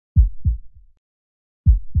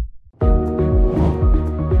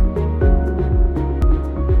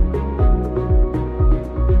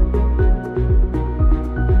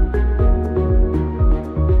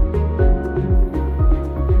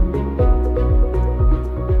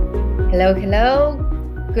Hello, hello.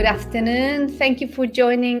 Good afternoon. Thank you for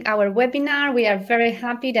joining our webinar. We are very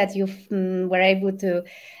happy that you were able to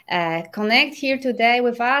connect here today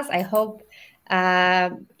with us. I hope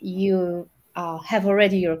you have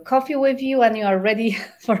already your coffee with you and you are ready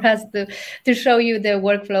for us to show you the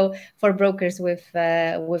workflow for brokers with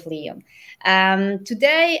Leon.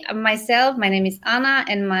 Today, my name is Anna,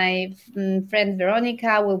 and my friend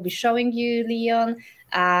Veronica will be showing you Leon.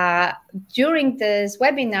 During this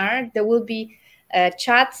webinar, there will be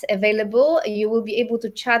chats available. You will be able to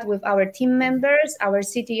chat with our team members. Our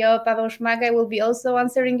CTO, Paweł Szmagaj, will be also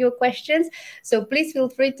answering your questions. So please feel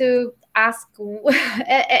free to ask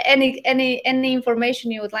any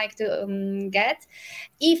information you would like to get.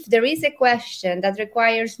 If there is a question that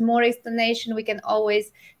requires more explanation, we can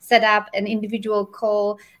always set up an individual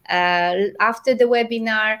call after the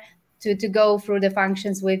webinar to go through the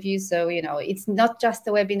functions with you. So, you know, it's not just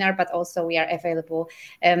a webinar, but also we are available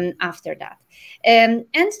after that. And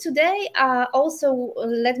today, also,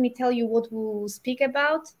 let me tell you what we'll speak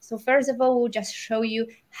about. So first of all, we'll just show you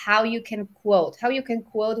how you can quote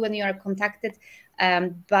when you are contacted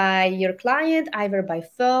by your client, either by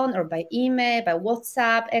phone or by email, by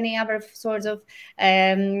WhatsApp, any other sort of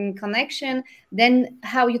connection, then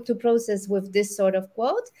how you to process with this sort of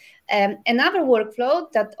quote. Another workflow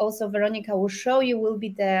that also Veronica will show you will be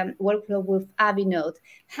the workflow with Avinode.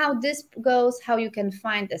 How this goes, how you can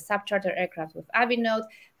find a subcharter aircraft with Avinode,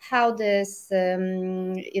 how this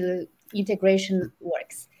integration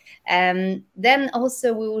works. Then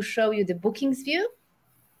also we will show you the bookings view.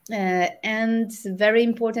 And very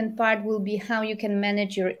important part will be how you can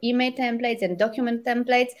manage your email templates and document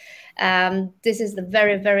templates. This is the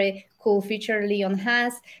very, very cool feature Leon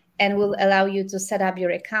has, and will allow you to set up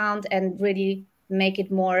your account and really make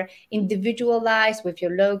it more individualized with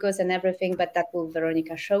your logos and everything, but that will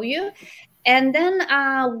Veronica show you. And then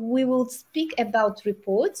we will speak about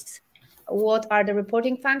reports. What are the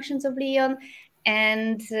reporting functions of Leon?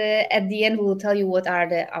 And at the end, we will tell you what are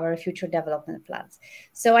our future development plans.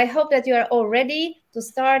 So I hope that you are all ready to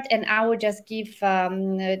start, and I will just give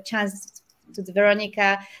a chance to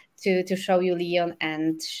Veronica to show you Leon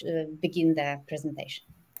and begin the presentation.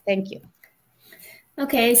 Thank you.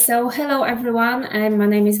 Okay, so hello everyone, my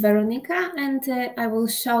name is Veronica, and I will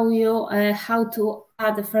show you how to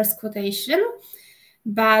add the first quotation.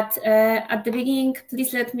 But at the beginning,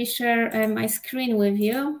 please let me share my screen with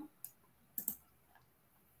you.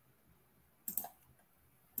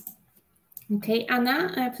 Okay,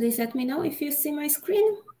 Anna, please let me know if you see my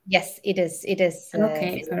screen. Yes, it is. It is.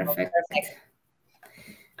 Okay, perfect.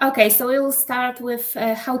 Okay, so we will start with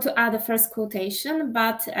how to add a first quotation,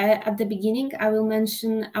 but at the beginning, I will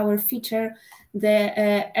mention our feature, the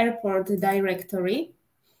airport directory.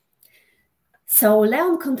 So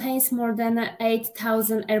Leon contains more than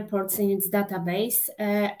 8,000 airports in its database,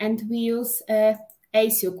 and we use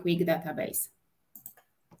ASU Quick database.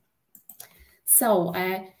 So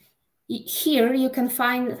here you can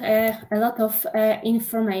find a lot of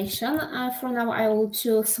information. For now, I will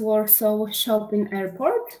choose Warsaw Shopping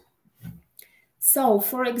Airport. So,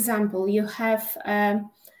 for example, you have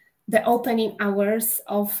the opening hours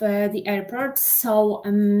of the airport. So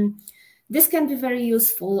this can be very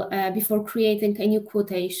useful before creating a new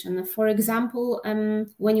quotation. For example,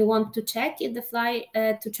 when you want to check if the flight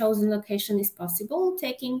to chosen location is possible,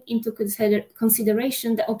 taking into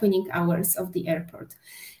consideration the opening hours of the airport.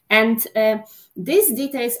 And these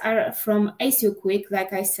details are from ASU Quick,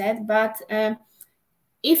 like I said, but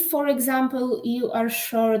if, for example, you are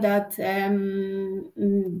sure that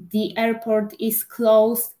the airport is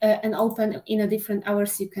closed and open in a different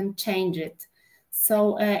hours, you can change it.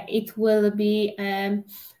 So it will be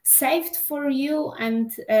saved for you,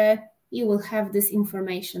 and you will have this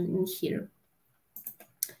information in here.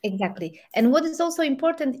 Exactly. And what is also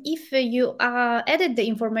important, if you edit the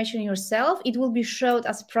information yourself, it will be showed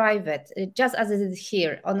as private, just as it is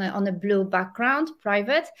here on a blue background,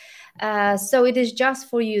 private. So it is just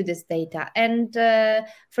for you, this data. And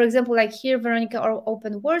for example, like here, Veronica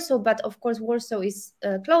opened Warsaw, but of course, Warsaw is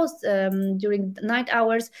closed during night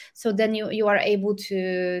hours. So then you are able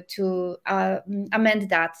to amend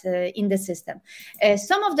that in the system.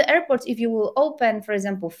 Some of the airports, if you will open, for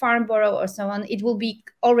example, Farnborough or so on, it will be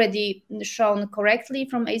already shown correctly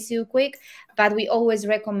from ASU Quick, but we always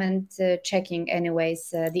recommend checking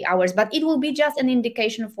anyways the hours. But it will be just an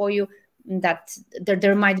indication for you that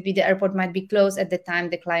there might be, the airport might be closed at the time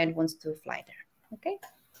the client wants to fly there. Okay.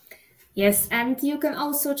 Yes, and you can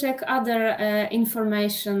also check other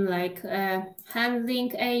information like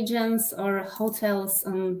handling agents or hotels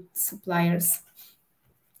and suppliers.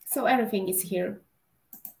 So everything is here.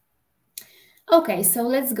 Okay, so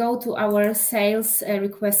let's go to our sales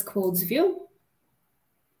request quotes view.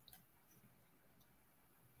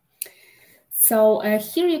 So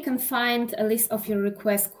here you can find a list of your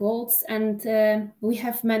request quotes, and we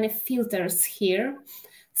have many filters here.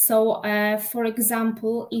 So for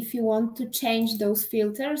example, if you want to change those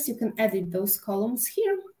filters, you can edit those columns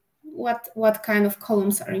here. What kind of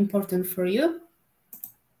columns are important for you?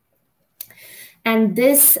 And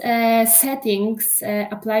these settings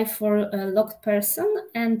apply for a logged person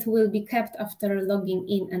and will be kept after logging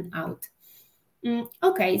in and out.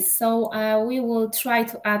 Okay, so we will try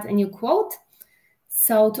to add a new quote.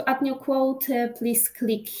 So to add new quote, please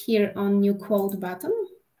click here on new quote button.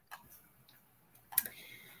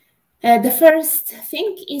 The first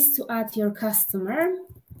thing is to add your customer.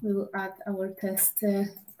 We will add our test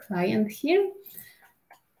client here.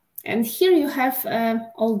 And here you have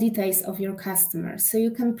all details of your customer. So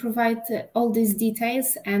you can provide all these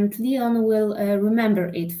details and Leon will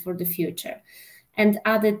remember it for the future and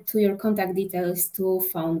add it to your contact details to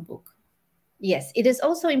phone book. Yes, it is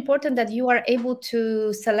also important that you are able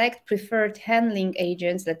to select preferred handling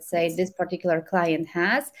agents, let's say this particular client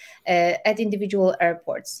has, at individual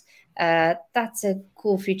airports. That's a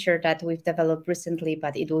cool feature that we've developed recently,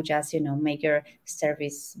 but it will just, make your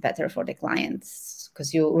service better for the clients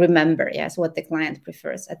because you remember, yes, what the client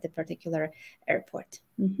prefers at the particular airport.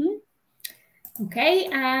 Mm-hmm. Okay,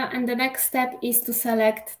 and the next step is to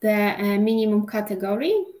select the minimum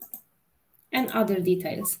category and other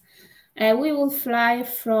details. We will fly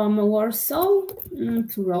from Warsaw to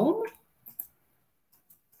Rome.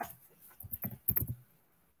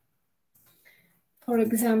 For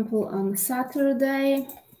example, on Saturday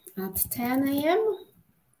at 10 a.m.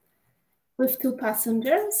 with 2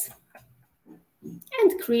 passengers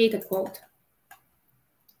and create a quote.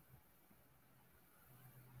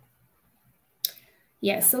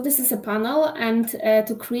 Yes, so this is a panel, and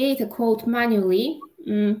to create a quote manually,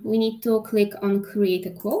 we need to click on create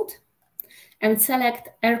a quote and select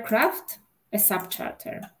aircraft, a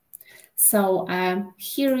subcharter. So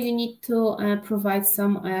here you need to provide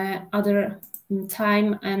some other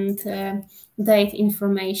time and date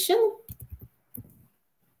information.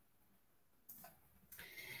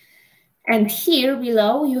 And here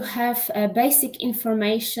below you have basic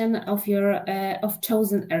information of your of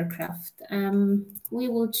chosen aircraft. We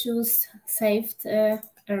will choose saved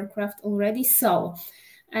aircraft already. So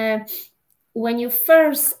when you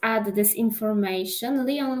first add this information,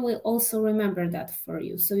 Leon will also remember that for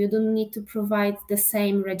you. So you don't need to provide the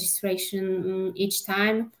same registration each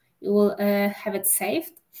time. You will have it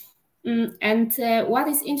saved. And what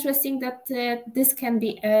is interesting that this can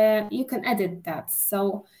be, you can edit that.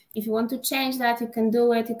 So if you want to change that, you can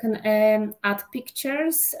do it. You can add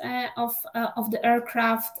pictures of the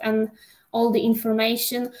aircraft and all the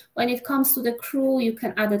information. When it comes to the crew, you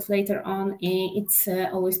can add it later on. It's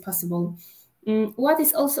always possible. What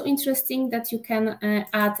is also interesting that you can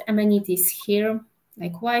add amenities here,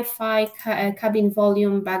 like Wi-Fi, cabin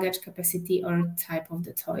volume, baggage capacity, or type of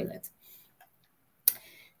the toilet.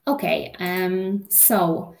 Okay,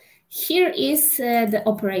 so here is the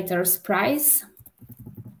operator's price.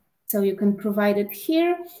 So you can provide it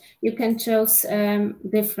here. You can choose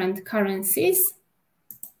different currencies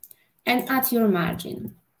and add your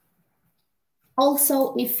margin.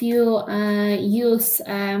 Also, if you use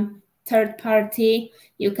third party,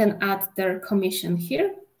 you can add their commission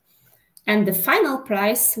here. And the final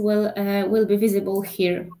price will be visible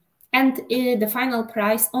here. And the final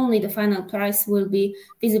price, only the final price will be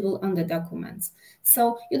visible on the documents.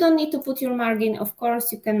 So you don't need to put your margin. Of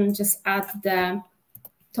course, you can just add the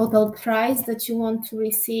total price that you want to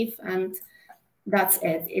receive, and that's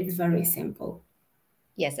it. It's very simple.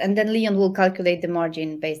 Yes, and then Leon will calculate the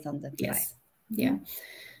margin based on the price. Yes. Yeah.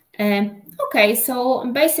 Okay, so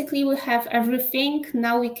basically we have everything.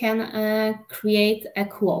 Now we can create a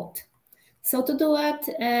quote. So to do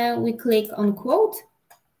it, we click on quote.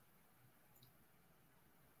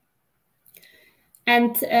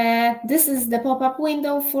 And this is the pop-up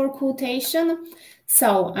window for quotation.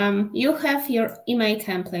 So you have your email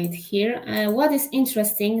template here. What is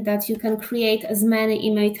interesting that you can create as many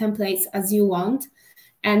email templates as you want.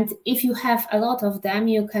 And if you have a lot of them,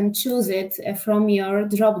 you can choose it from your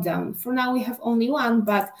drop-down. For now, we have only one,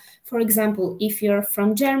 but for example, if you're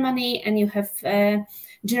from Germany and you have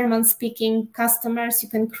German-speaking customers, you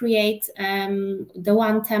can create the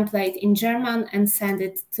one template in German and send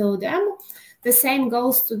it to them. The same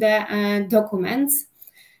goes to the documents.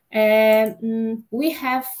 We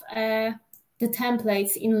have the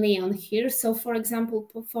templates in Leon here. So for example,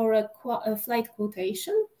 for a flight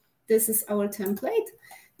quotation, this is our template.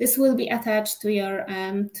 this will be attached to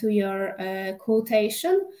your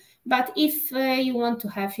quotation. But if you want to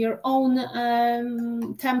have your own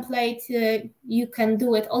template, you can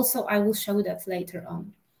do it also. I will show that later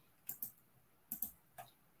on.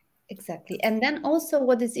 Exactly. And then also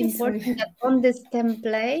what is important that on this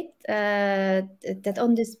template, that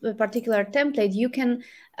on this particular template, you can,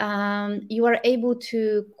 you are able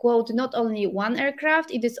to quote not only one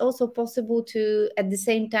aircraft, it is also possible to, at the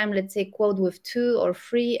same time, let's say, quote with 2 or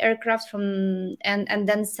 3 aircrafts from, and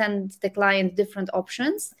then send the client different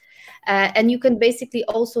options. And you can basically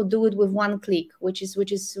also do it with one click, which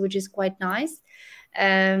is quite nice.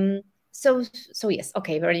 So yes,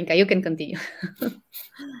 okay, Veronica, you can continue.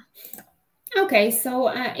 Okay, so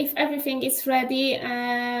if everything is ready,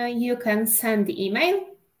 you can send the email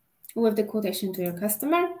with the quotation to your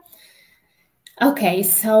customer. Okay,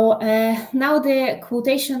 so now the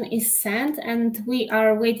quotation is sent and we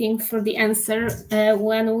are waiting for the answer.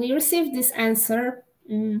 When we receive this answer,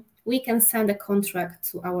 we can send a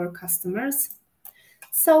contract to our customers.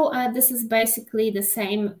 So this is basically the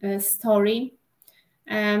same story.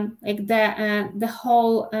 Like the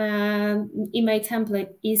whole email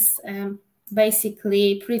template is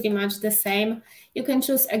basically pretty much the same. You can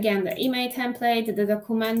choose again the email template, the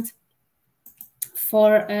document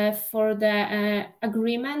for the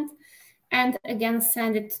agreement, and again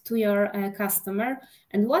send it to your customer.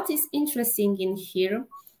 And what is interesting in here,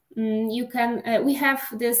 you can we have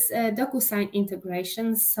this DocuSign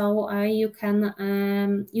integration, so you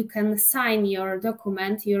can sign your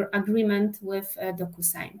document, your agreement with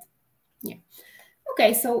DocuSign. Yeah.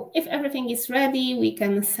 Okay, so if everything is ready, we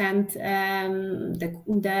can send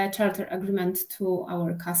the charter agreement to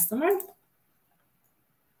our customer.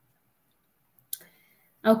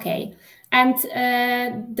 Okay, and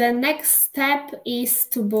the next step is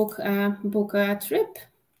to book a trip.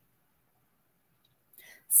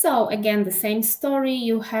 So again, the same story.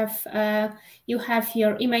 You have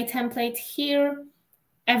your email template here.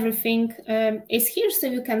 Everything is here, so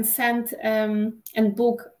you can send and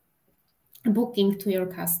book a booking to your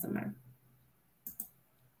customer.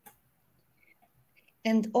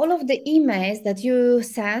 And all of the emails that you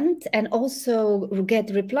send and also get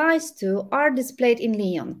replies to are displayed in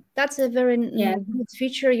Leon. That's a very good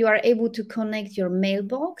feature. You are able to connect your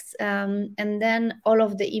mailbox, and then all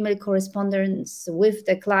of the email correspondence with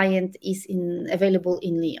the client is available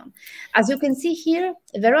in Leon. As you can see here,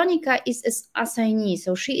 Veronica is an assignee,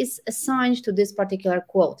 so she is assigned to this particular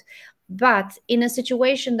quote. But in a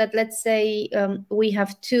situation that, let's say, we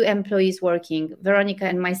have 2 employees working, Veronica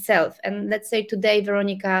and myself, and let's say today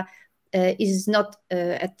Veronica is not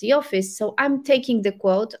at the office, so I'm taking the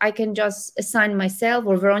quote. I can just assign myself,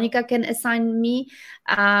 or Veronica can assign me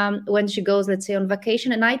when she goes, let's say, on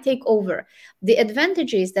vacation, and I take over. The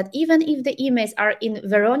advantage is that even if the emails are in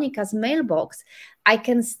Veronica's mailbox, I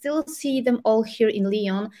can still see them all here in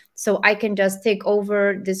Leon, so I can just take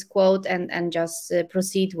over this quote and just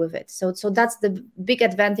proceed with it. So that's the big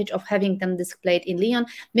advantage of having them displayed in Leon.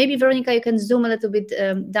 Maybe, Veronica, you can zoom a little bit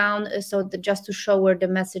down, just to show where the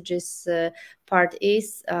messages part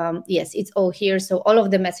is. Yes, it's all here, so all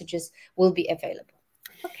of the messages will be available.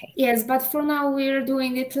 Okay. Yes, but for now we're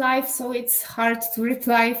doing it live, so it's hard to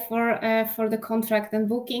reply for the contract and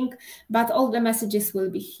booking. But all the messages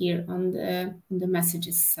will be here on the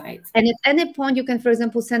messages side. And at any point, you can, for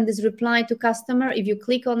example, send this reply to customer. If you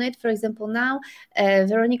click on it, for example, now,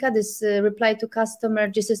 Veronica, this reply to customer,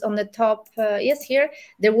 this is on the top. Yes, here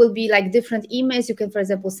there will be like different emails. You can, for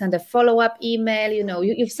example, send a follow-up email. You know,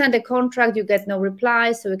 you've sent a contract, you get no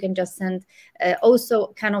reply, so you can just send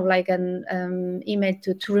also kind of like an email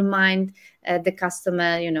to remind the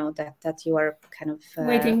customer, you know, that you are kind of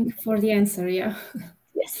waiting for the answer. Yeah.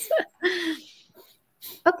 Yes.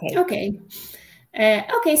 Okay. Okay.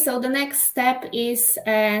 Okay, so the next step is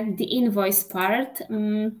the invoice part.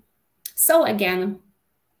 So again,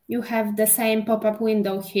 you have the same pop-up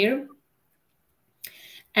window here.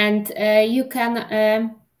 And you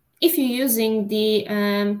can, if you're using the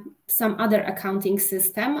some other accounting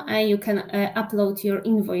system, you can upload your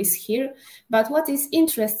invoice here. But what is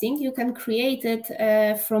interesting, you can create it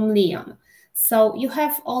from Leon. So you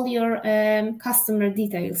have all your customer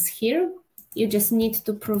details here. You just need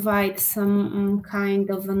to provide some kind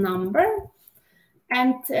of a number.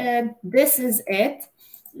 And this is it.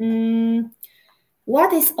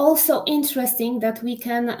 What is also interesting that we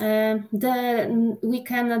can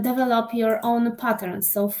develop your own patterns.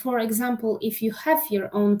 So, for example, if you have your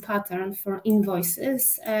own pattern for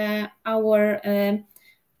invoices, our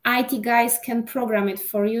IT guys can program it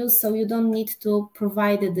for you, so you don't need to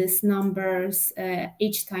provide these numbers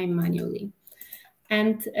each time manually.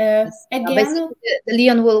 And Yes. again, basically, the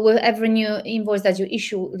Leon will, with every new invoice that you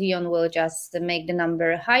issue, Leon will just make the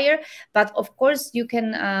number higher. But of course, you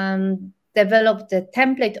can develop the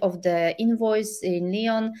template of the invoice in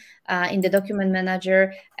Leon in the document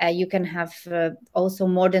manager. You can have also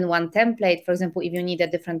more than one template. For example, if you need a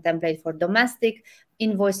different template for domestic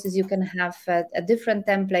invoices, you can have a different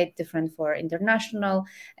template, different for international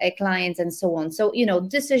clients, and so on. So,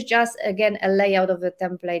 this is just, again, a layout of the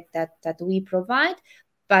template that we provide,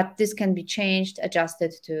 but this can be changed,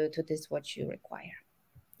 adjusted to this what you require.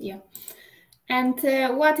 Yeah. And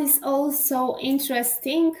what is also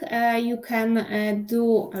interesting, you can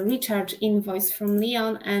do a recharge invoice from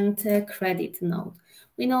Leon and credit note.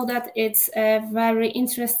 We know that it's very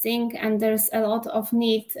interesting, and there's a lot of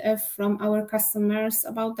need from our customers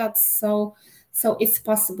about that. So it's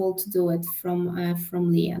possible to do it from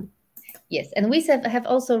Leon. Yes, and we have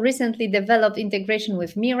also recently developed integration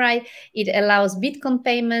with Mirai. It allows Bitcoin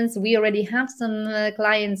payments. We already have some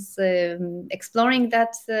clients exploring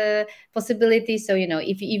that possibility. So,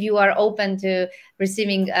 if you are open to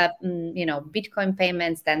receiving, Bitcoin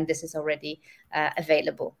payments, then this is already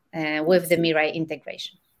available with the Mirai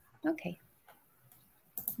integration. Okay.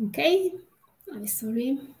 Okay.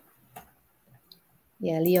 Sorry.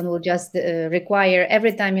 Yeah, Leon will just require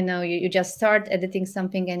every time, you just start editing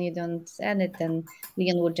something and you don't send it, then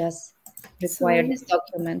Leon will just require this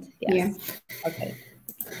document. Yes. Yeah. Okay.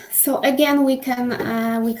 So again, we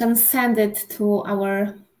can send it to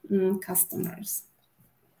our customers.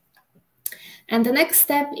 And the next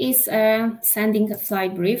step is sending a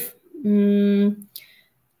flight brief.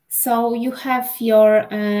 So you have your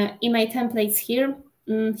email templates here.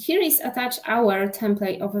 Here is attached our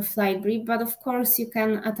template of a flight brief, but of course you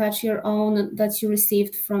can attach your own that you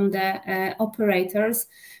received from the operators.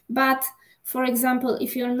 But for example,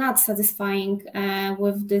 if you're not satisfying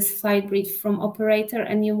with this flight brief from operator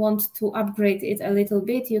and you want to upgrade it a little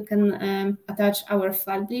bit, you can attach our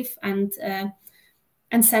flight brief and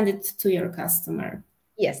send it to your customer.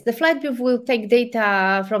 Yes, the flight brief will take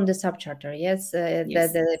data from the subcharter. Yes,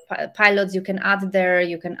 Yes. The pilots you can add there.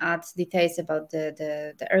 You can add details about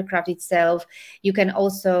the aircraft itself. You can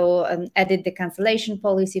also edit the cancellation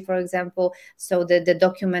policy, for example. So the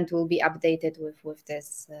document will be updated with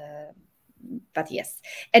this. But yes,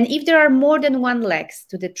 and if there are more than one legs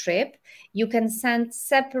to the trip, you can send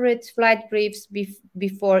separate flight briefs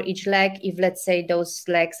before each leg, if, let's say, those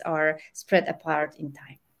legs are spread apart in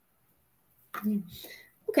time.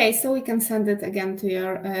 Okay, so we can send it again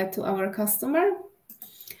to our customer,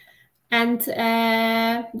 and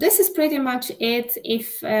this is pretty much it.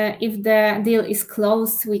 If the deal is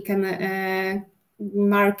closed, we can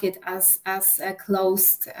mark it as a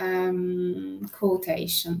closed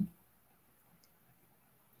quotation.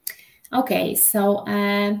 Okay, so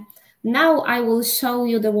now I will show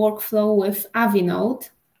you the workflow with Avinode.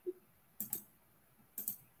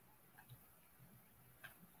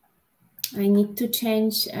 I need to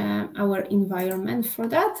change our environment for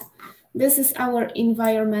that. This is our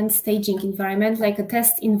environment, staging environment, like a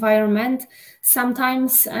test environment.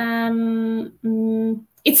 Sometimes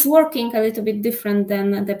it's working a little bit different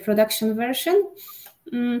than the production version.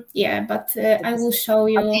 Yeah, but I will show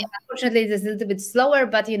you. Okay, unfortunately, it's a little bit slower,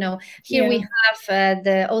 but here we have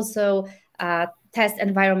the also test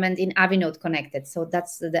environment in Avinode connected. So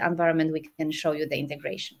that's the environment we can show you the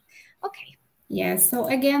integration. Okay. Yeah, so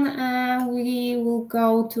again, we will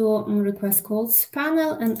go to request quotes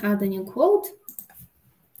panel and add a new quote.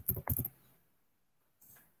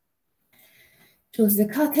 Choose the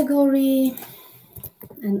category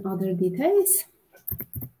and other details.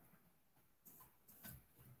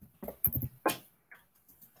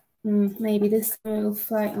 Maybe this will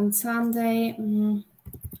fly on Sunday, a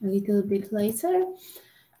little bit later,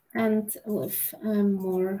 and with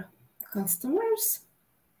more customers.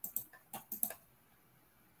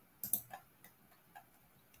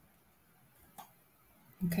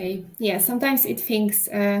 Okay, yeah, sometimes it thinks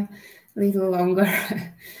a little longer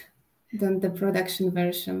than the production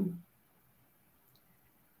version.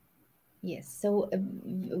 Yes, so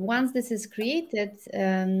once this is created,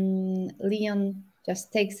 Leon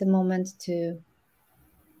just takes a moment to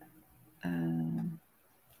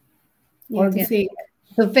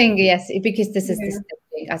think, yes, because this is the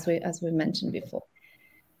thing, as we mentioned before.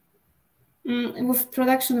 With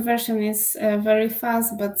production version is very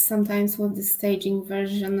fast, but sometimes with the staging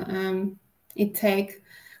version it takes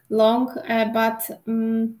long.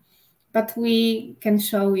 But we can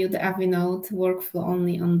show you the Avinode workflow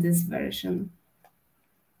only on this version.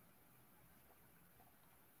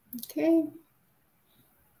 Okay.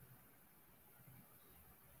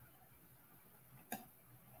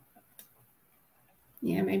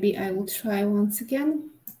 Yeah, maybe I will try once again.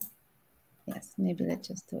 Yes, maybe let's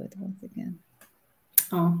just do it once again.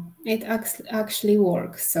 Oh, it actually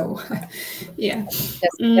works. So, yeah.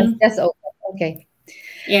 That's okay.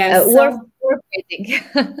 Yeah. Worth waiting.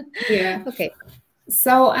 Yeah. Okay.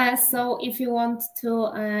 So, so if you want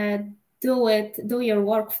to do your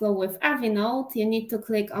workflow with Avinode, you need to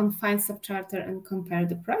click on Find Subcharter and compare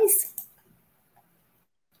the price.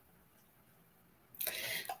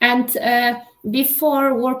 And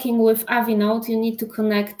before working with Avinode, you need to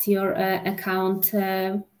connect your account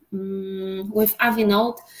with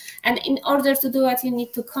Avinode. And in order to do it, you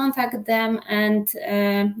need to contact them and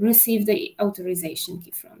receive the authorization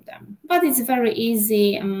key from them. But it's very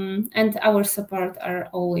easy, and our support are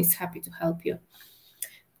always happy to help you.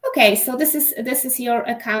 Okay, so this is your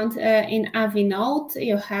account in Avinode.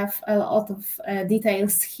 You have a lot of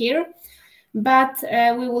details here. But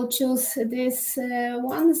we will choose these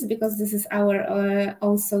ones because this is our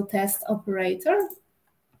also test operator.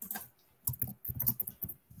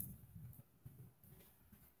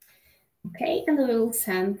 Okay, and we will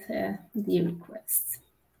send the request.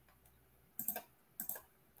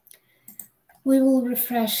 We will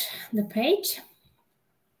refresh the page.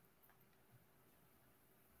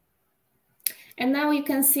 And now you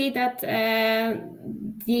can see that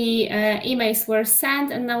the emails were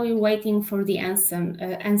sent, and now we're waiting for the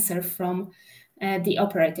answer from the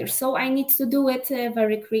operator. So I need to do it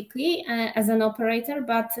very quickly as an operator,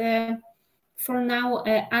 but for now,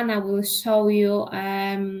 Anna will show you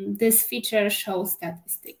this feature shows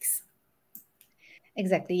statistics.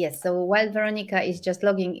 Exactly, yes. So while Veronica is just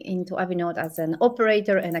logging into Avinode as an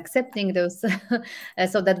operator and accepting those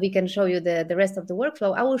so that we can show you the rest of the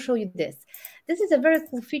workflow, I will show you this. This is a very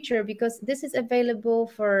cool feature because this is available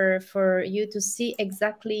for you to see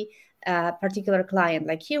exactly a particular client.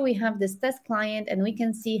 Like here we have this test client and we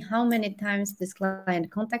can see how many times this client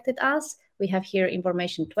contacted us. We have here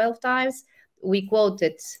information 12 times. We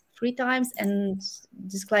quoted 3 times and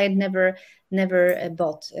this client never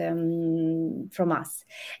bought from us.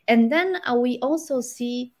 And then we also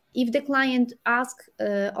see if the client asks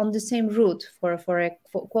on the same route for a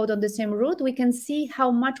quote on the same route, we can see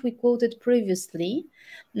how much we quoted previously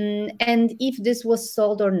and if this was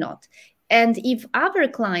sold or not. And if other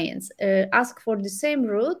clients ask for the same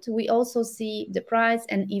route, we also see the price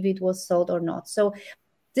and if it was sold or not. So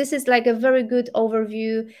this is like a very good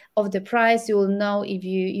overview of the price. You will know if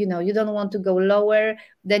you don't want to go lower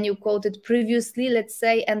than you quoted previously, let's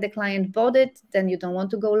say, and the client bought it, then you don't want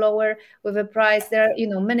to go lower with a price. There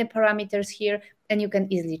are, many parameters here, and you can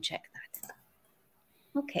easily check that.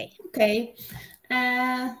 Okay. Okay.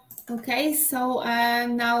 Okay, so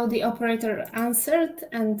now the operator answered,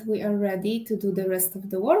 and we are ready to do the rest of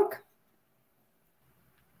the work.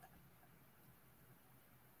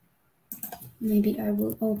 Maybe I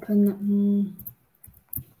will open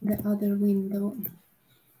the other window.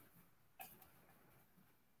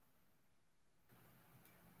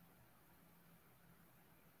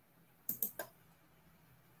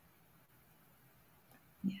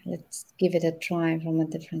 Yeah, let's give it a try from a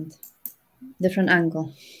different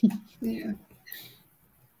angle. Yeah.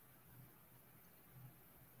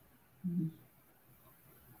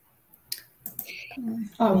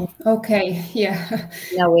 Oh, okay. Yeah.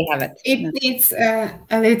 Now we have it. It needs a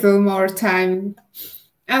little more time.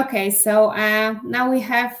 Okay, so now we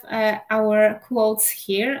have our quotes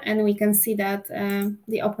here, and we can see that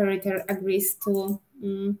the operator agrees to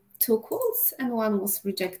 2 quotes, and 1 was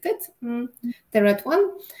rejected, the red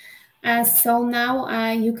one. So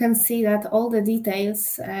now you can see that all the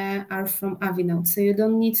details are from Avinode, so you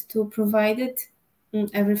don't need to provide it.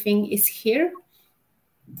 Everything is here.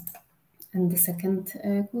 And the second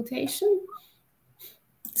quotation.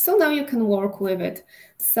 So now you can work with it.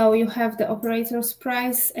 So you have the operator's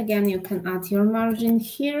price. Again, you can add your margin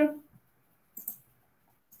here.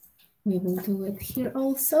 We will do it here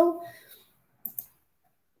also.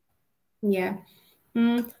 Yeah.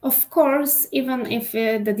 Of course, even if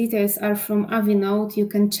the details are from Avinode, you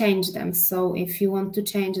can change them. So if you want to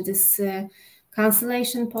change this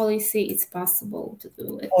cancellation policy, it's possible to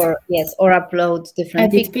do it. Or upload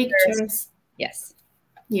different pictures. Yes.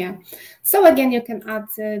 Yeah. So again, you can add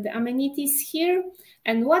the amenities here.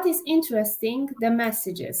 And what is interesting, the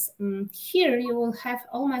messages. Here you will have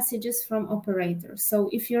all messages from operators. So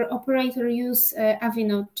if your operator use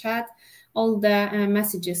Avinode chat, all the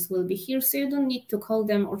messages will be here. So you don't need to call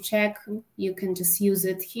them or check. You can just use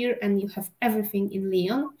it here and you have everything in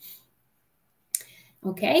Leon.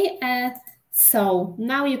 Okay. So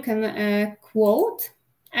now you can quote.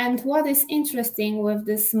 And what is interesting with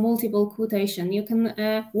this multiple quotation, you can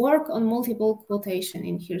work on multiple quotation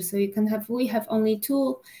in here. So you can have, we have only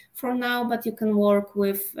 2 for now, but you can work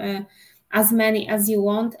with as many as you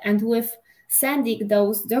want. And with sending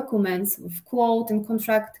those documents with quote and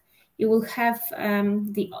contract, you will have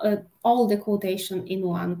all the quotation in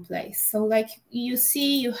one place. So like you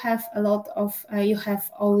see, you have a lot of, you have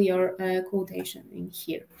all your quotation in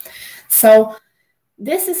here. So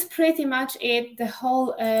this is pretty much it. The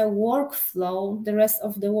whole workflow, the rest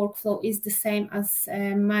of the workflow is the same as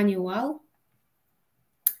manual.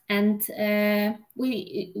 And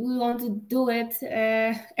we want to do it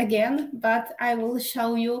again, but I will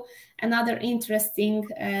show you another interesting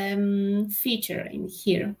feature in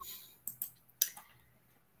here.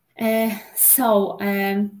 So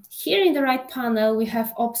here in the right panel, we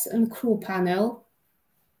have ops and crew panel.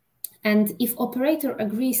 And if operator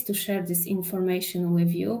agrees to share this information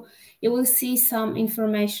with you, you will see some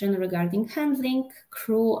information regarding handling,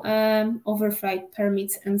 crew, overflight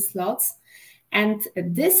permits and slots. And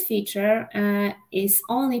this feature is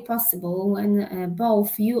only possible when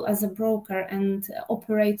both you as a broker and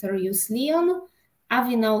operator use Leon,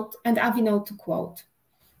 Avinode, and Avinode to quote.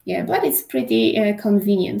 Yeah, but it's pretty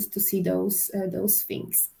convenient to see those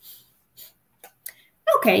things.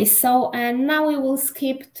 Okay, so now we will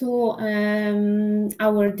skip to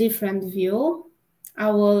our different view,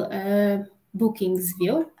 our bookings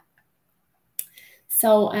view.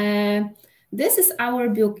 So this is our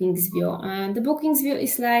bookings view. And the bookings view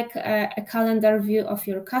is like a calendar view of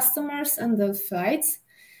your customers and the flights.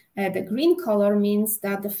 The green color means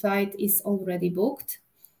that the flight is already booked.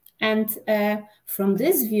 And from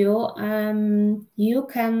this view, you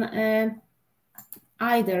can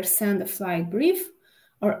either send a flight brief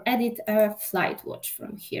or edit a flight watch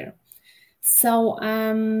from here. So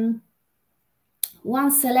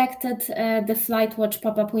once selected, the flight watch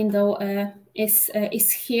pop-up window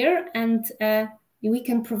is here, and we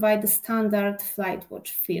can provide the standard flight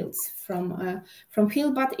watch fields from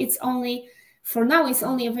here, but it's only, for now, it's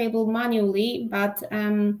only available manually, but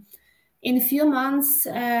in a few months,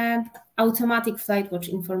 automatic flight watch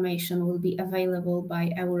information will be available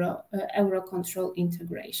by Eurocontrol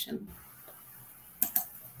integration.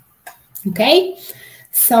 Okay,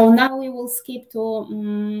 so now we will skip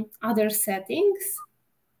to other settings.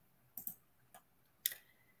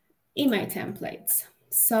 Email templates.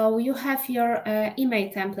 So you have your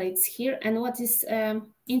email templates here, and what is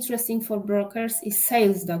interesting for brokers is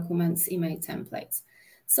sales documents email templates.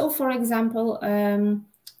 So for example,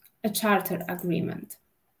 a charter agreement.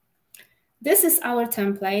 This is our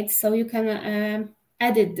template, so you can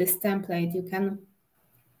edit this template.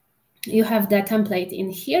 You have the template in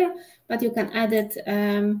here, but you can edit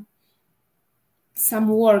some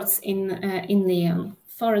words in Leon.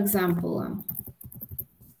 For example,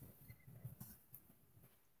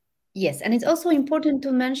 yes, and it's also important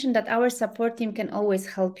to mention that our support team can always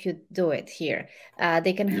help you do it here.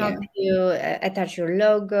 They can help you attach your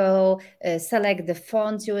logo, select the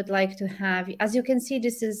fonts you would like to have. As you can see,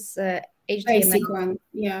 this is HTML. Basic one,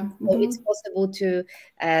 yeah. So it's possible to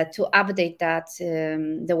update that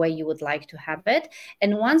the way you would like to have it.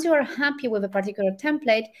 And once you are happy with a particular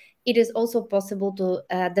template, it is also possible to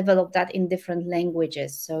develop that in different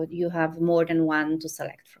languages. So you have more than one to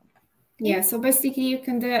select from. Yeah, so basically you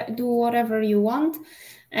can do whatever you want.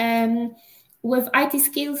 With IT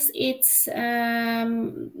skills, it's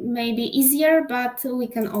maybe easier, but we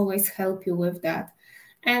can always help you with that.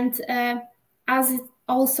 And as it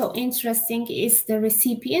also interesting is the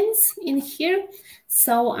recipients in here.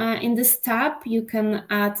 So in this tab, you can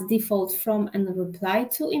add default from and reply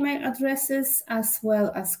to email addresses, as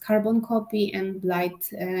well as carbon copy and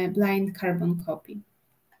blind carbon copy.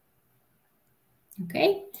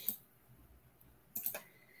 Okay.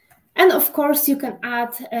 And of course, you can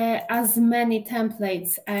add as many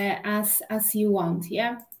templates as you want,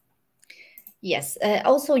 yeah? Yes.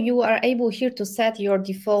 Also, you are able here to set your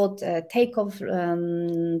default takeoff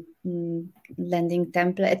landing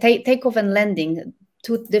template, takeoff and landing,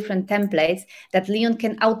 2 different templates that Leon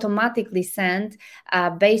can automatically send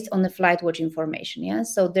based on the flight watch information. Yeah,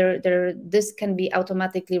 so this can be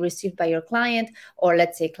automatically received by your client, or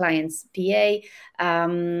let's say client's PA,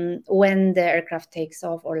 when the aircraft takes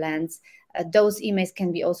off or lands. Those emails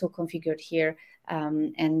can be also configured here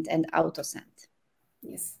and auto sent.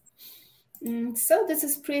 Yes. So this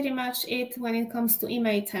is pretty much it when it comes to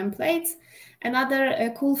email templates.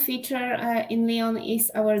 Another cool feature in Leon is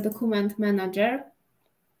our document manager.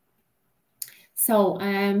 So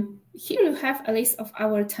here you have a list of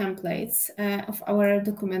our templates, of our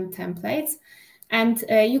document templates, and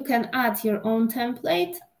you can add your own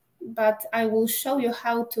template, but I will show you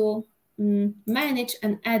how to manage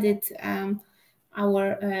and edit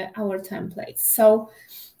our templates. So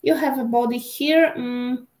you have a body here,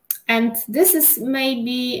 and this is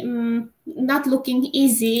maybe not looking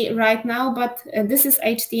easy right now, but this is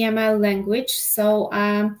HTML language. So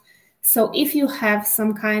so if you have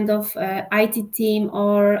some kind of IT team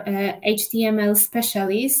or HTML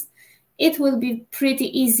specialist, it will be pretty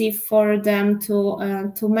easy for them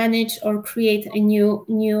to manage or create a new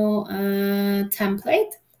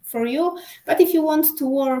template for you. But if you want to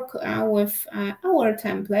work with our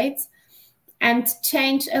templates and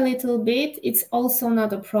change a little bit, it's also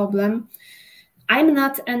not a problem. I'm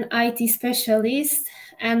not an IT specialist,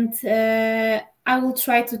 and I will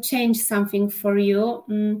try to change something for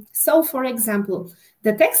you. So, for example,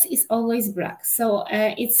 the text is always black, so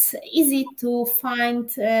it's easy to find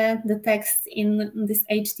the text in this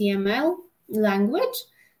HTML language.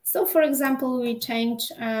 So, for example, we change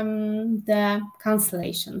the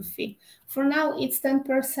cancellation fee. For now, it's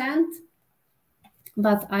 10%,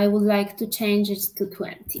 but I would like to change it to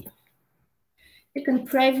 20. You can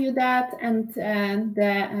preview that, and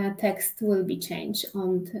the text will be changed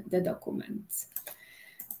on the documents.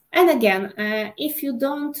 And again, if you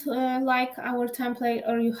don't like our template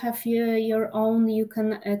or you have your own, you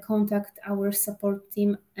can contact our support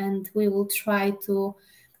team and we will try to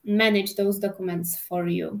manage those documents for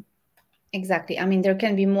you. Exactly. I mean, there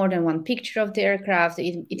can be more than one picture of the aircraft.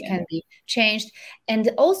 It can be changed. And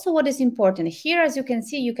also what is important here, as you can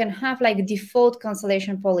see, you can have like default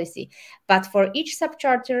cancellation policy. But for each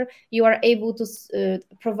subcharter, you are able to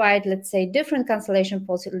provide, let's say, different cancellation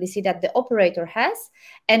policy that the operator has.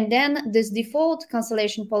 And then this default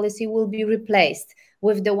cancellation policy will be replaced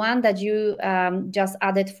with the one that you just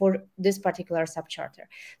added for this particular subcharter.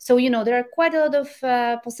 So, you know, there are quite a lot of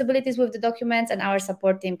possibilities with the documents, and our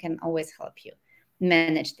support team can always help you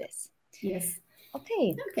manage this. Yes.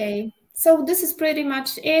 Okay. Okay. So this is pretty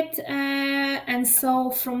much it. And so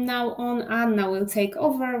from now on, Anna will take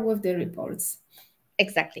over with the reports.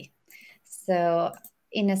 Exactly. So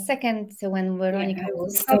in a second, so when Veronica will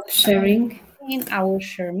stop sharing, I will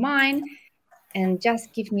share mine. And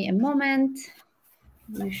just give me a moment.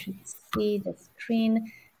 You should see the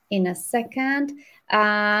screen in a second.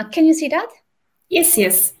 Can you see that? Yes,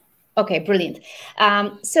 yes. Okay, brilliant.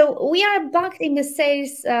 So we are back in the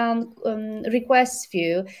sales requests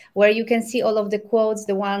view, where you can see all of the quotes,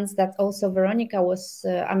 the ones that also Veronica was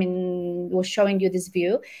showing you this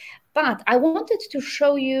view. But I wanted to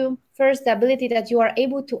show you first the ability that you are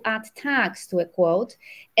able to add tags to a quote,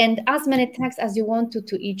 and as many tags as you want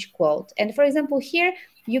to each quote. And for example, here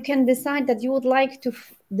you can decide that you would like to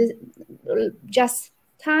just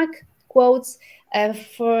tag quotes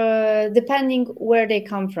for depending where they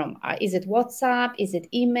come from. Is it WhatsApp? Is it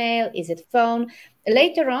email? Is it phone?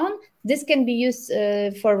 Later on, this can be used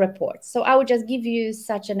for reports. So I will just give you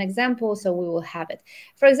such an example so we will have it.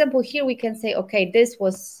 For example, here we can say, okay, this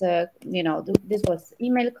was, this was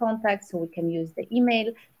email contact, so we can use the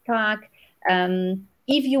email tag.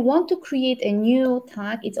 If you want to create a new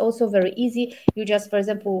tag, it's also very easy. You just, for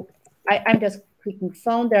example, I'm just clicking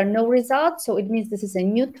phone. There are no results, so it means this is a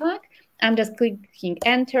new tag. I'm just clicking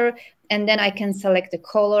enter, and then I can select the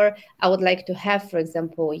color I would like to have, for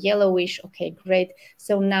example, yellowish. Okay, great.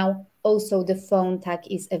 So now also the phone tag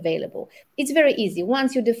is available. It's very easy.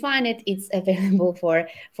 Once you define it, it's available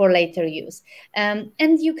for later use. And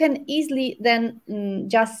you can easily then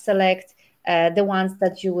just select the ones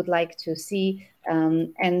that you would like to see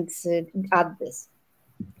and add this.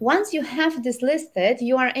 Once you have this listed,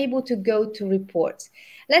 you are able to go to reports.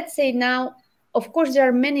 Let's say now, of course, there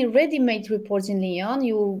are many ready-made reports in Lyon.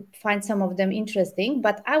 You will find some of them interesting,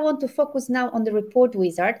 but I want to focus now on the report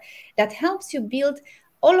wizard that helps you build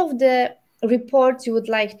all of the reports you would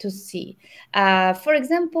like to see. For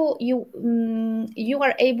example, you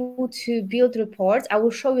are able to build reports. I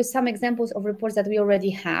will show you some examples of reports that we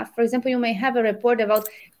already have. For example, you may have a report about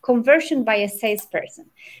conversion by a salesperson.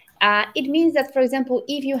 It means that, for example,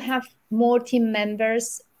 if you have more team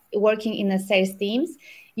members working in a sales teams,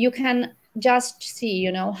 you can just see,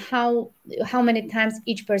 how many times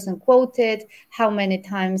each person quoted, how many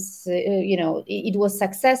times, it was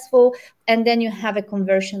successful. And then you have a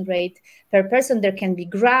conversion rate per person. There can be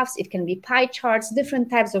graphs, it can be pie charts, different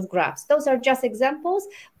types of graphs. Those are just examples,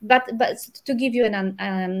 but to give you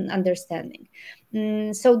an understanding.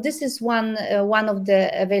 So this is one of the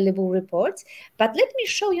available reports. But let me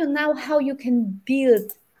show you now how you can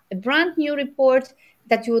build a brand new report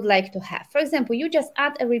that you would like to have. For example, you just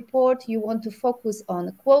add a report, you want to focus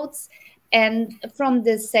on quotes and from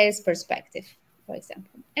the sales perspective, for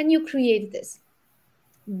example, and you create this.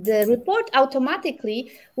 the report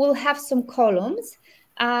automatically will have some columns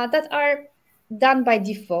that are done by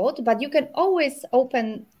default, but you can always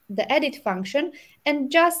open the edit function and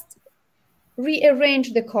just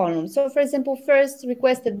rearrange the columns. So for example, first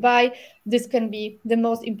requested by, this can be the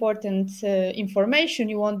most important information.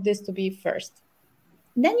 You want this to be first.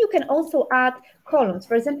 Then you can also add columns.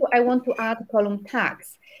 For example, I want to add column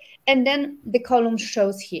tags, and then the column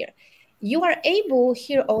shows here. You are able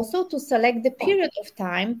here also to select the period of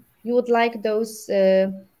time you would like those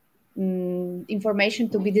information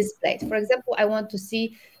to be displayed. For example, I want to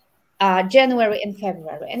see January and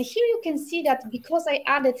February. And here you can see that because I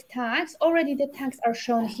added tags, already the tags are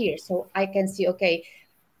shown here. So I can see, okay,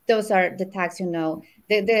 those are the tags,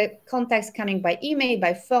 the contacts coming by email,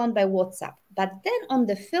 by phone, by WhatsApp. But then on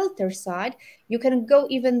the filter side, you can go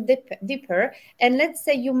even deeper. And let's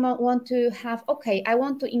say you want to have, okay, I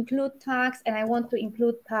want to include tags and I want to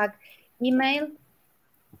include tag email.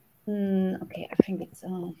 Okay, I think it's,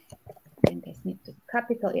 I need to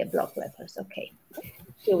capital, block letters. Okay,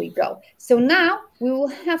 here we go. So now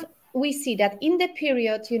we see that in the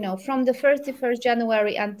period, from the 31st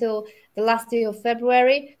January until the last day of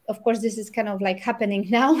February, of course, this is kind of like happening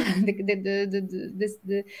now,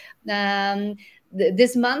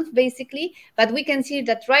 this month, basically. But we can see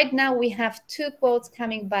that right now we have 2 quotes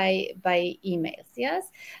coming by emails,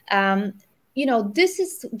 yes? This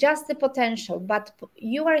is just the potential, but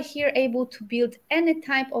you are here able to build any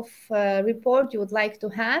type of report you would like to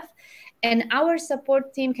have. And our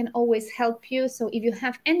support team can always help you. So if you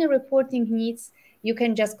have any reporting needs, you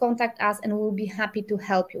can just contact us and we'll be happy to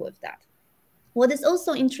help you with that. What is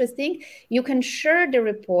also interesting, you can share the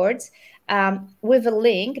reports with a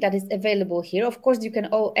link that is available here. Of course, you can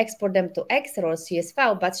all export them to Excel or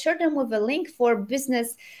CSV, but share them with a link for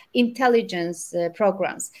business intelligence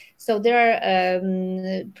programs. So there are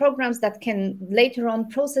programs that can later on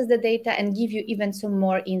process the data and give you even some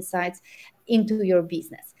more insights into your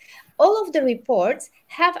business. All of the reports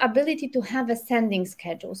have ability to have a sending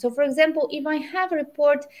schedule. So for example, if I have a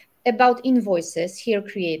report about invoices here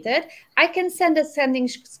created, I can send a sending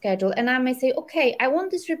schedule and I may say, okay, I want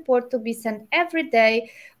this report to be sent every day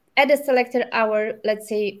at a selected hour, let's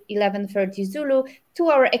say 11:30 Zulu, to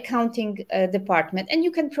our accounting department. And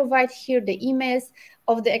you can provide here the emails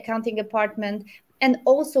of the accounting department and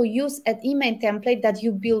also use an email template that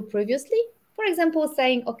you built previously. For example,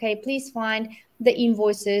 saying, okay, please find the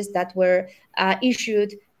invoices that were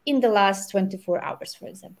issued in the last 24 hours, for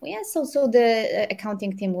example. Yeah, so the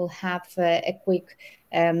accounting team will have a quick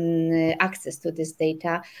access to this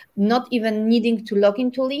data, not even needing to log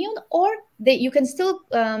into Leon, or you can still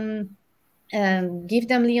give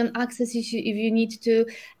them Leon access if you need to,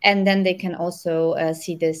 and then they can also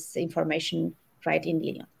see this information right in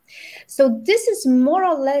Leon. So this is more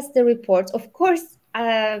or less the report. Of course,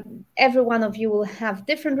 every one of you will have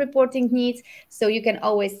different reporting needs, so you can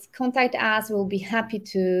always contact us. We'll be happy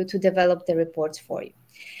to develop the reports for you.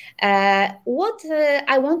 What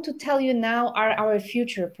I want to tell you now are our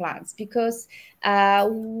future plans, because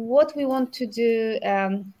what we want to do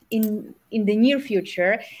in the near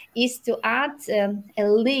future is to add a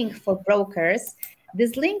link for brokers.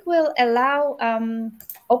 This link will allow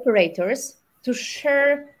operators to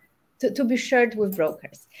share to be shared with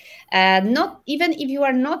brokers. Not even if you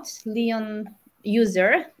are not Leon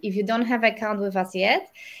user, if you don't have account with us yet,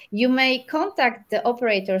 you may contact the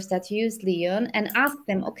operators that use Leon and ask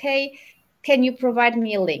them, okay, can you provide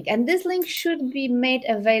me a link? And this link should be made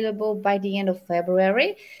available by the end of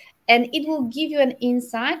February. And it will give you an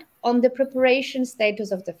insight on the preparation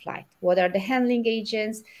status of the flight. What are the handling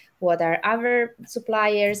agents? What are other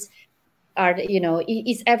suppliers?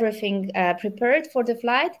 Is everything prepared for the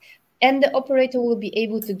flight? And the operator will be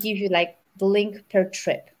able to give you like the link per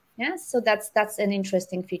trip. Yeah, so that's an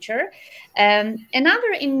interesting feature.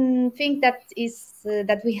 Another thing that is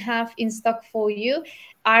that we have in stock for you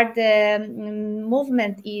are the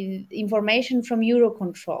movement information from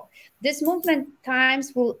Eurocontrol. This movement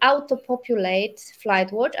times will auto-populate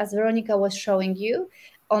FlightWatch, as Veronica was showing you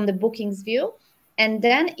on the bookings view, and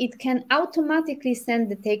then it can automatically send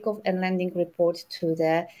the takeoff and landing report to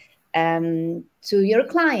the to your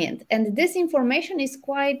client. And this information is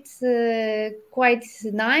quite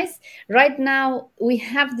nice. Right now, we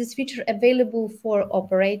have this feature available for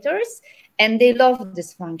operators, and they love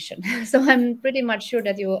this function. So I'm pretty much sure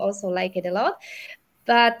that you will also like it a lot.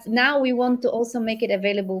 But now we want to also make it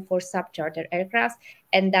available for subcharter aircraft,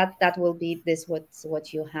 and that will be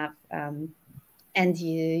what you have and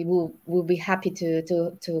we'll be happy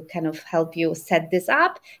to kind of help you set this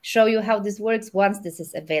up, show you how this works once this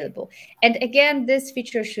is available. And again, this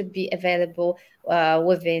feature should be available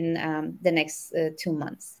within the next 2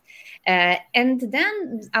 months. And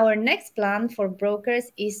then our next plan for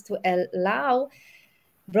brokers is to allow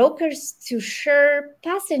brokers to share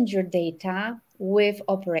passenger data with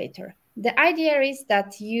operator. The idea is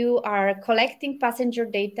that you are collecting passenger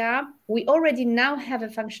data. We already now have a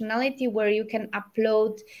functionality where you can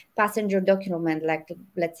upload passenger document, like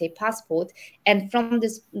let's say passport, and from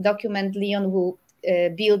this document, Leon will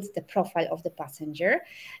build the profile of the passenger.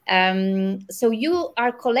 So you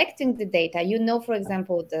are collecting the data. You know, for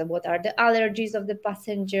example, what are the allergies of the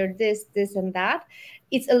passenger, this, and that.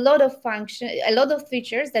 It's a lot of a lot of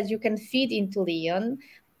features that you can feed into Leon,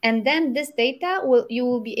 and then this data you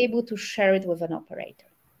will be able to share it with an operator.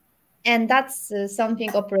 And that's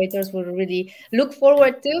something operators will really look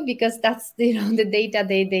forward to, because that's the data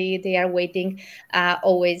they are waiting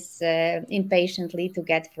always impatiently to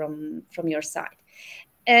get from your side.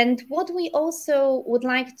 And what we also would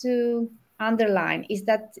like to underline is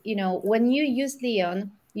that when you use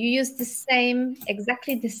Leon, you use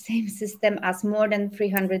exactly the same system as more than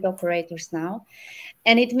 300 operators now.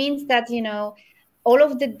 And it means that all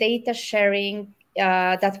of the data sharing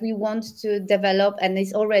that we want to develop and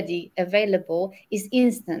is already available is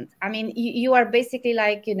instant. I mean, you are basically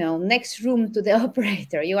like next room to the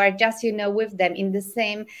operator. You are just with them in the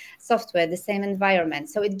same software, the same environment.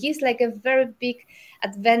 So it gives like a very big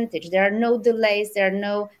advantage. There are no delays, there are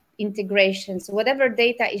no integrations. Whatever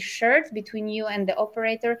data is shared between you and the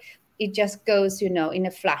operator, it just goes in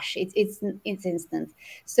a flash. It's instant.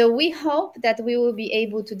 So we hope that we will be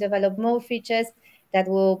able to develop more features that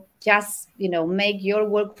will just make your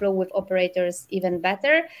workflow with operators even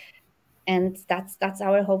better. And that's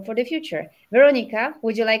our hope for the future. Veronica,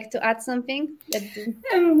 would you like to add something?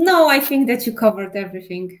 No, I think that you covered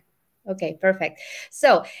everything. Okay, perfect.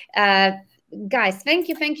 So guys, thank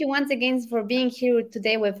you once again for being here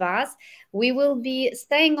today with us. We will be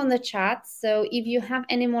staying on the chat, so if you have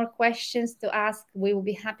any more questions to ask, we will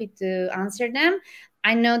be happy to answer them.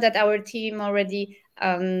 I know that our team already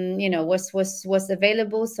was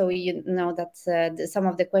available, so you know that some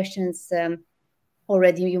of the questions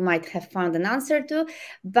already you might have found an answer to,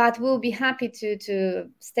 but we'll be happy to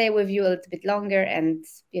stay with you a little bit longer, and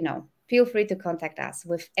feel free to contact us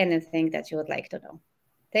with anything that you would like to know.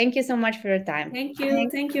 Thank you so much for your time. Thank you.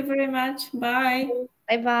 Thanks. Thank you very much. Bye.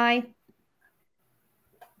 Bye-bye.